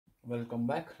Welcome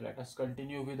back. Let us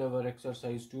continue with our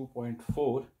exercise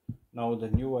 2.4. Now the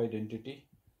new identity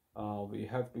we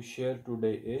have to share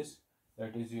today is,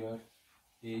 that is your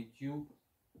a cube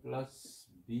plus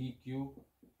b cube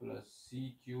plus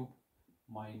c cube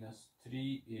minus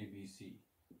 3abc.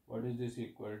 What is this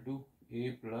equal to?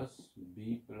 A plus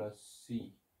b plus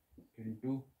c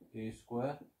into a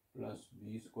square plus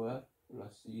b square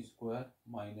plus c square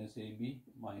minus ab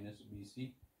minus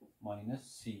bc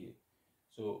minus ca.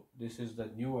 So this is the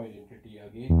new identity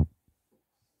again.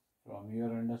 From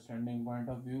your understanding point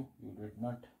of view, you did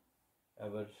not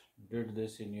ever did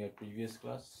this in your previous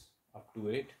class up to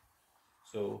 8.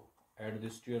 So add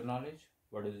this to your knowledge.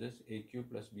 What is this? A cube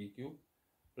plus b cube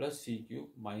plus c cube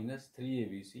minus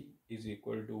 3abc is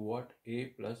equal to what? A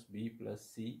plus b plus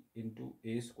c into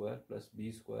a square plus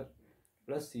b square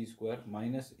plus c square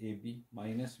minus ab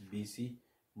minus bc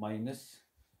minus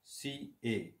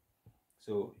ca.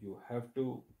 So you have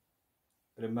to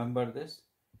remember this.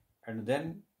 And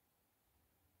then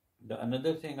the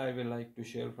another thing I will like to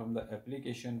share from the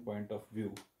application point of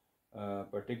view,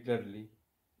 particularly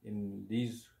in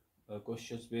these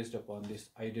questions based upon this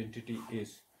identity,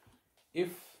 is if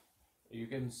you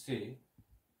can say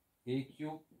a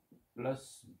cube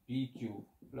plus b cube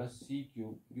plus c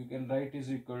cube, you can write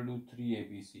is equal to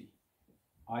 3abc.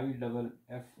 I double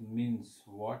f means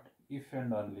what? If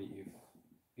and only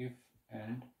if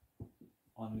and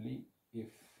only if.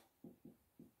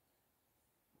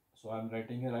 So I am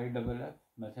writing a I double f.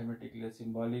 Mathematically,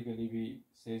 symbolically, we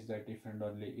says that if and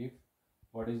only if.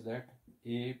 What is that?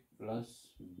 A plus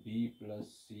b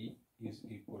plus c is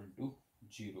equal to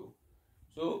 0.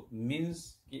 So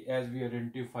means as we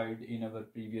identified in our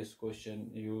previous question,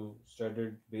 you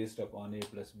studied based upon a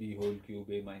plus b whole cube,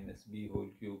 a minus b whole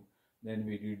cube. Then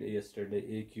we did yesterday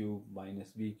a cube minus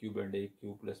b cube and a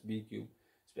cube plus b cube.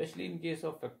 Especially in case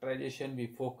of factorization, we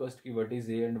focused what is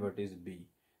a and what is b.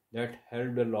 That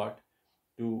helped a lot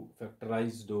to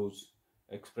factorize those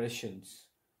expressions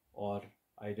or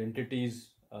identities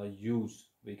used.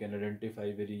 We can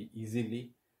identify very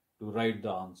easily to write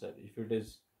the answer. If it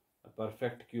is a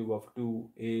perfect cube of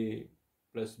 2a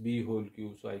plus b whole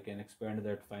cube, so I can expand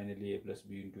that finally a plus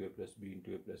b into a plus b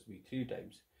into a plus b 3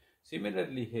 times.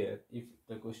 Similarly here, if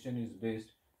the question is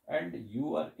based and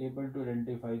you are able to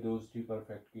identify those three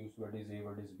perfect cubes, what is a,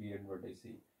 what is b and what is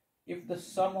c. If the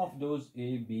sum of those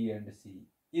a, b and c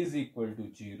is equal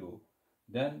to 0,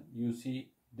 then you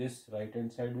see this right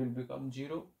hand side will become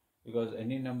 0, because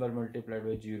any number multiplied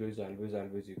by 0 is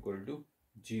always equal to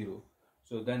 0.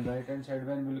 So then right hand side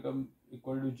when will become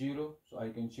equal to 0, so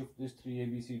I can shift this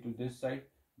 3abc to this side.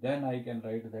 Then I can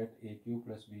write that a cube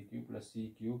plus b cube plus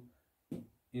c cube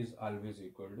is always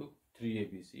equal to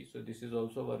 3abc. So this is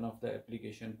also one of the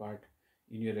application part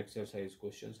in your exercise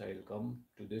questions. I will come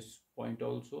to this point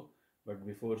also, but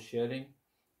before sharing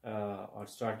or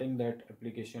starting that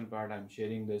application part, I am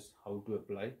sharing this how to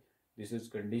apply. This is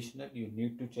conditional. You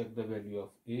need to check the value of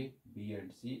a, b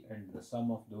and c, and the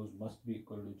sum of those must be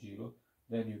equal to 0.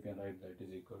 Then you can write that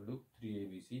is equal to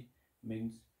 3abc,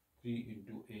 means 3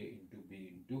 into a into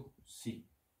b into c.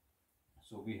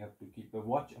 So we have to keep a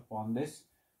watch upon this.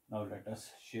 Now let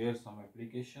us share some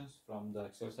applications from the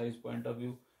exercise point of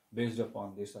view based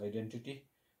upon this identity.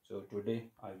 So today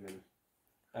I will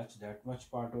touch that much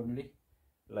part only.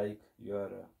 Like your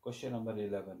question number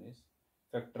 11 is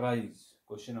factorize.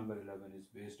 Question number 11 is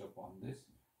based upon this.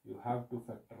 You have to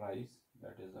factorize,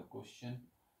 that is the question.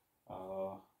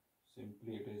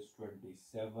 Simply it is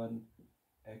 27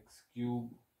 x cube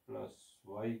plus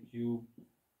y cube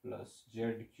plus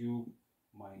z cube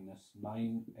minus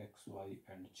 9xy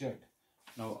and z.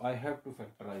 Now I have to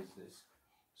factorize this.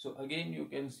 So again you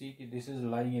can see this is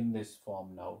lying in this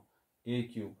form now. A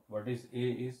cube, what is a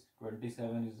is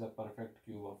 27 is the perfect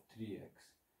cube of 3x.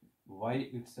 Y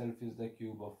itself is the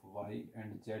cube of y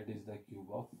and z is the cube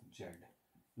of z.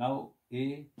 Now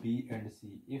a, b and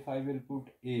c. If I will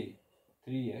put a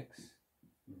 3x,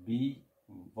 b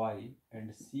y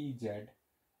and c z,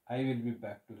 I will be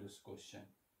back to this question.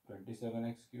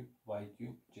 27x cube, y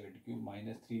cube, z cube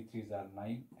minus 3 3s are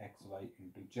 9, xy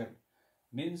into z.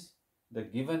 Means the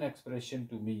given expression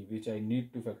to me which I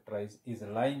need to factorize is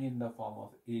lying in the form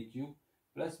of a cube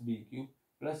plus b cube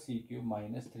plus c cube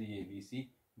minus 3abc,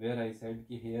 where I said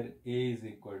ki here a is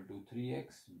equal to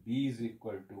 3x, b is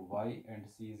equal to y and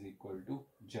c is equal to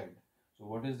z. So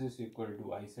what is this equal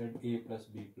to? I said a plus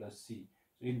b plus c.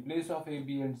 So in place of a,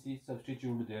 b and c,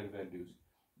 substitute their values.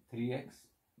 3x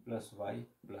plus y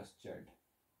plus z,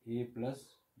 a plus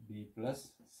b plus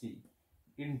c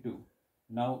into,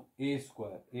 now a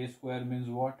square means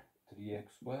what? 3x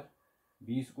square.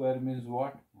 B square means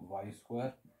what? Y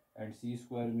square. and c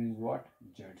square means what?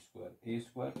 Z square. A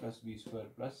square plus b square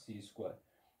plus c square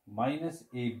minus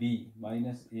ab.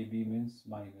 Minus ab means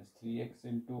minus 3x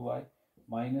into y,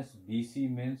 minus bc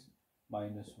means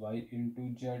minus y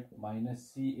into z,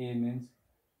 minus ca means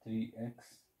 3x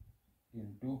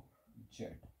into z,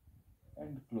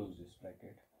 and close this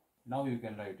bracket. Now you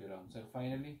can write your answer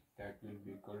finally. That will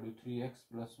be equal to 3x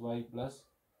plus y plus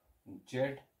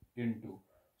z into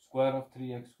square of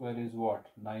 3x square is what?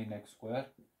 9x square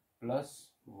plus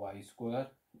y square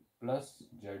plus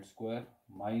z square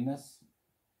minus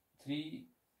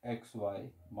 3xy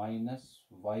minus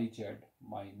yz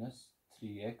minus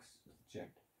 3xz.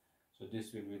 So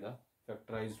this will be the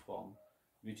factorized form,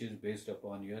 which is based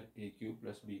upon your a cube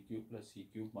plus b cube plus c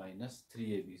cube minus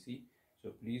 3abc. So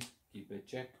please keep a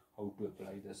check how to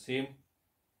apply the same.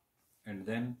 And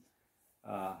then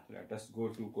let us go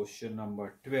to question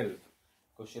number 12.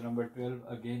 Question number 12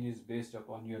 again is based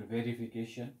upon your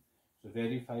verification. So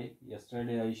verify.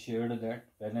 Yesterday I shared that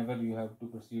whenever you have to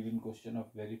proceed in question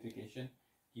of verification,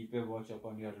 keep a watch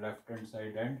upon your left hand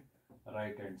side and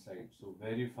right hand side. So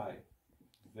verify.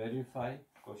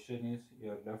 Question is,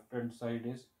 your left hand side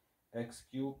is x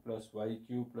cube plus y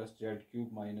cube plus z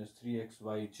cube minus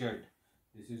 3xyz.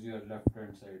 This is your left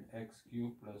hand side, x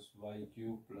cube plus y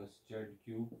cube plus z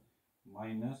cube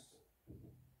minus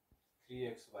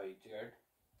 3xyz.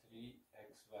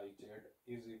 3xyz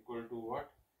is equal to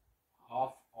what?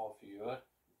 Half of your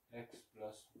x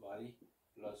plus y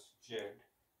plus z,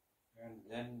 and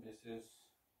then this is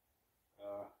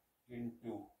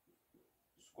into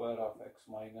square of x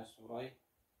minus y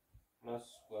plus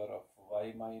square of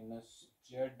y minus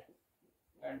z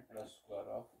and plus square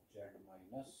of z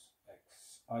minus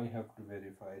x. I have to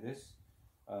verify this.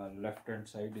 Left hand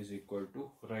side is equal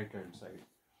to right hand side.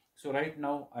 So right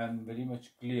now I am very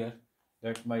much clear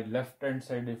that my left hand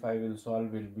side, if I will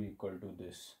solve, will be equal to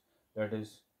this. That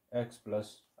is x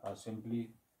plus simply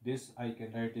this I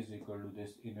can write is equal to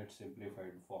this in its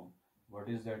simplified form. What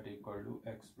is that equal to?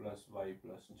 X plus y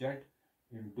plus z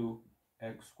into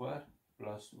x square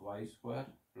plus y square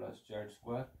plus z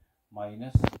square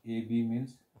minus ab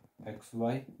means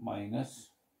xy minus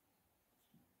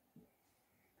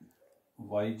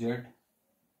yz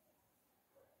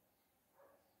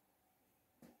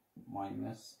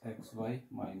minus xy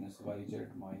minus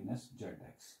yz minus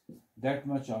zx. That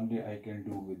much only I can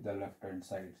do with the left hand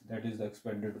side. That is the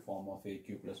expanded form of a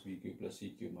cube plus b cube plus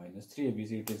c cube minus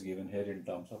 3abc. It is given here in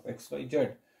terms of x, y, z.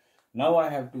 Now I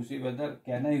have to see whether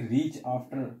can I reach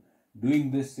after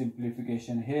doing this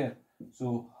simplification here.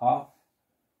 So half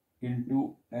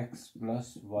into x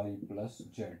plus y plus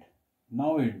z.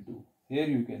 Now into here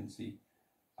you can see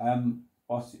I am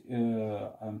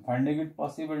finding it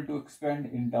possible to expand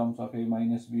in terms of a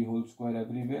minus b whole square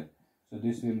everywhere. So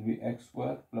this will be x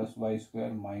square plus y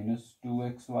square minus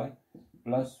 2xy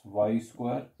plus y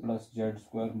square plus z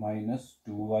square minus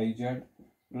 2yz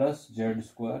plus z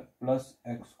square plus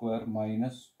x square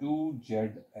minus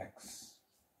 2zx.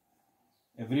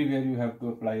 Everywhere you have to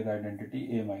apply the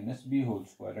identity a minus b whole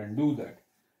square and do that.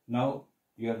 Now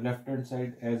your left hand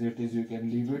side as it is, you can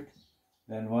leave it.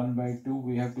 Then 1 by 2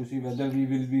 we have to see whether we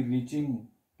will be reaching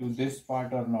to this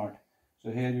part or not. So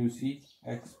here you see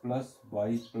x plus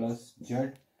y plus z.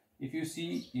 If you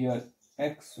see here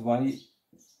x, y,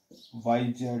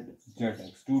 y, z,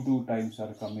 zx, 2 times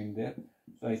are coming there.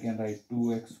 So I can write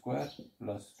 2x square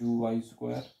plus 2y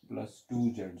square plus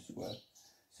 2z square.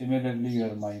 Similarly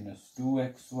here minus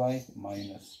 2xy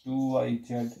minus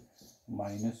 2yz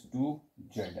minus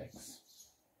 2zx.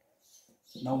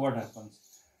 Now what happens?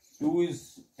 2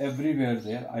 is everywhere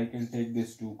there. I can take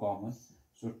this 2 common.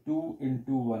 So 2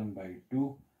 into 1 by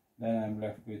 2. Then I am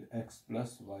left with x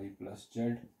plus y plus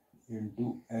z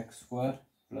into x square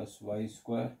plus y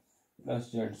square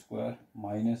plus z square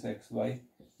minus xy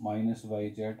minus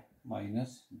yz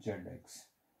minus zx.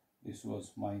 This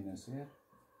was minus here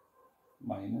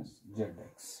minus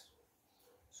zx.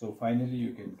 So finally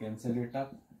you can cancel it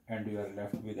up and you are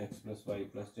left with x plus y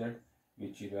plus z,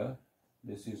 which is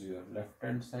this is your left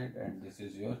hand side and this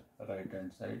is your right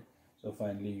hand side. So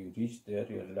finally you reach there,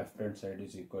 your left hand side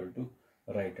is equal to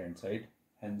right hand side,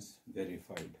 hence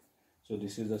verified. So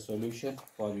this is the solution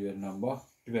for your number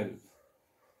 12.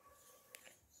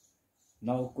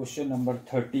 Now question number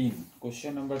 13.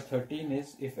 Question number 13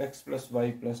 is if x plus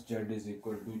y plus z is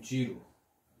equal to 0.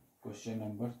 Question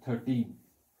number 13.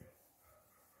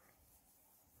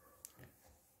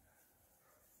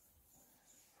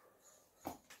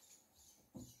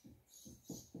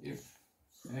 If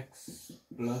x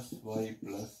plus y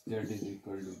plus z is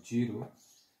equal to 0,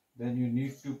 then you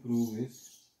need to prove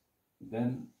is,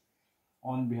 then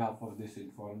on behalf of this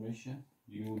information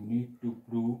you need to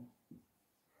prove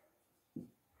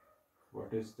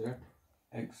what is that,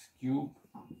 x cube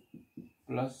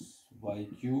plus y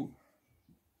cube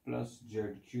plus z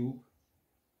cube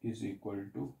is equal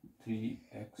to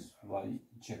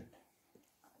 3xyz.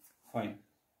 Fine.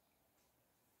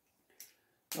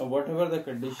 Now whatever the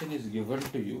condition is given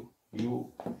to you,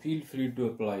 you feel free to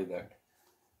apply that.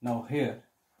 Now here,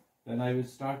 when I will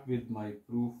start with my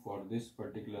proof for this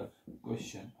particular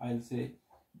question, I'll say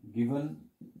given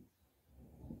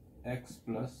x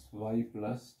plus y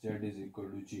plus z is equal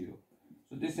to 0.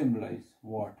 So this implies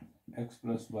what? X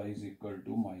plus y is equal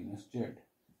to minus z.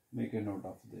 Make a note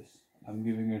of this. I'm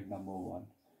giving it number 1.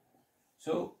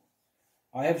 So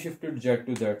I have shifted z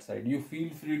to that side. You feel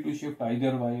free to shift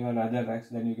either y or either x,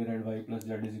 then you can add y plus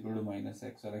z is equal to minus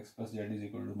x or x plus z is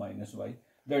equal to minus y.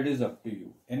 That is up to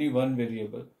you. Any one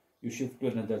variable, you shift to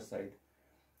another side.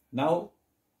 Now,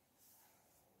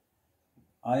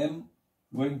 I am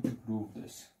going to prove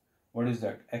this. What is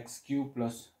that? X cube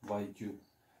plus y cube.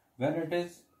 When it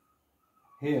is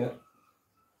here,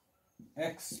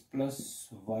 x plus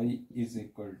y is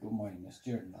equal to minus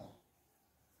z now.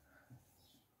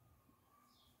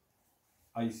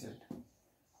 I said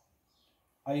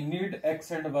I need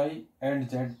x and y and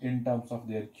z in terms of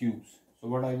their cubes. So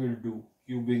what I will do,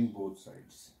 cubing both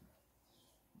sides.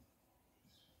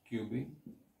 Cubing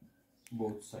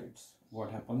both sides.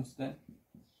 What happens then?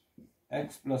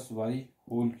 X plus y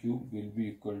whole cube will be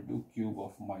equal to cube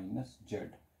of minus z.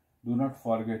 Do not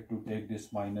forget to take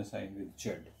this minus sign with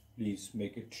z. Please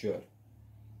make it sure.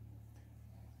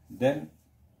 Then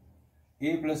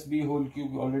a plus b whole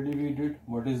cube already we did.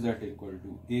 What is that equal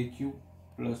to? A cube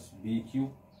plus b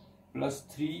cube plus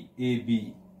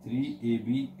 3ab.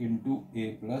 3ab into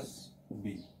a plus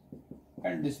b.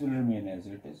 And this will remain as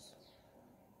it is.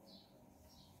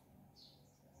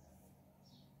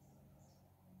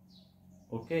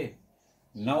 Okay.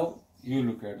 Now you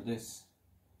look at this.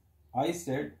 I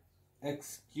said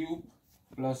x cube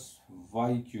plus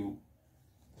y cube.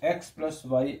 X plus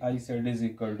y I said is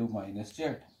equal to minus z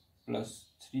plus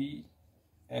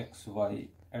 3xy,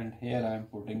 and here I am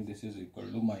putting this is equal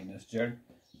to minus z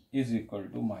is equal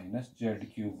to minus z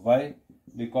cube. Why?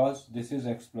 Because this is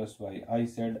x plus y. I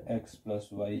said x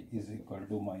plus y is equal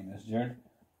to minus z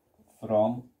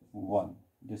from 1.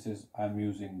 This is, I am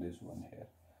using this one here.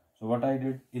 So what I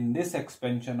did in this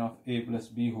expansion of a plus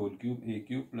b whole cube, a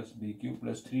cube plus b cube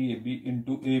plus 3ab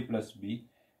into a plus b,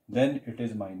 then it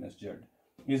is minus z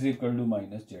is equal to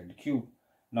minus z cube.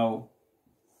 Now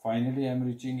finally I am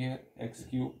reaching here, x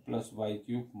cube plus y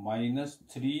cube minus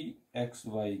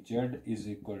 3xyz is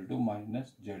equal to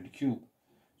minus z cube.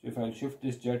 So if I shift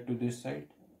this z to this side,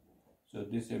 so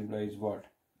this implies what?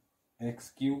 X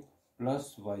cube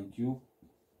plus y cube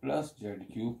plus z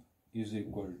cube is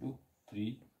equal to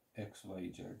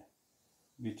 3xyz,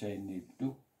 which I need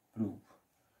to prove.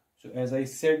 So as I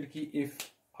said,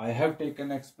 if I have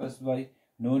taken x plus y,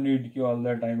 no need ki all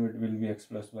the time it will be x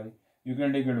plus y. You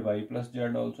can take it y plus z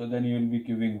also, then you will be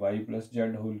cubing y plus z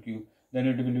whole cube. Then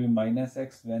it will be minus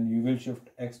x. When you will shift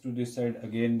x to this side,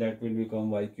 again that will become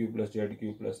y cube plus z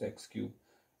cube plus x cube,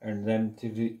 and then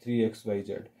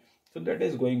 3xyz. So that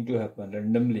is going to happen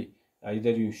randomly.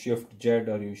 Either you shift z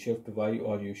or you shift y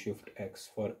or you shift x.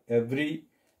 For every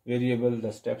variable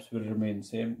the steps will remain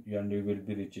same and you will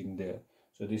be reaching there.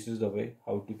 So this is the way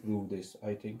how to prove this.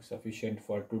 I think sufficient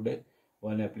for today.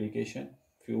 One application.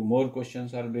 Few more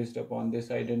questions are based upon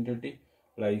this identity.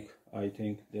 Like I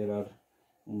think there are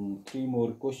 3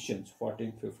 more questions,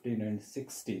 14, 15 and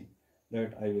 16,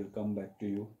 that I will come back to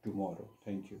you tomorrow.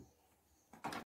 Thank you.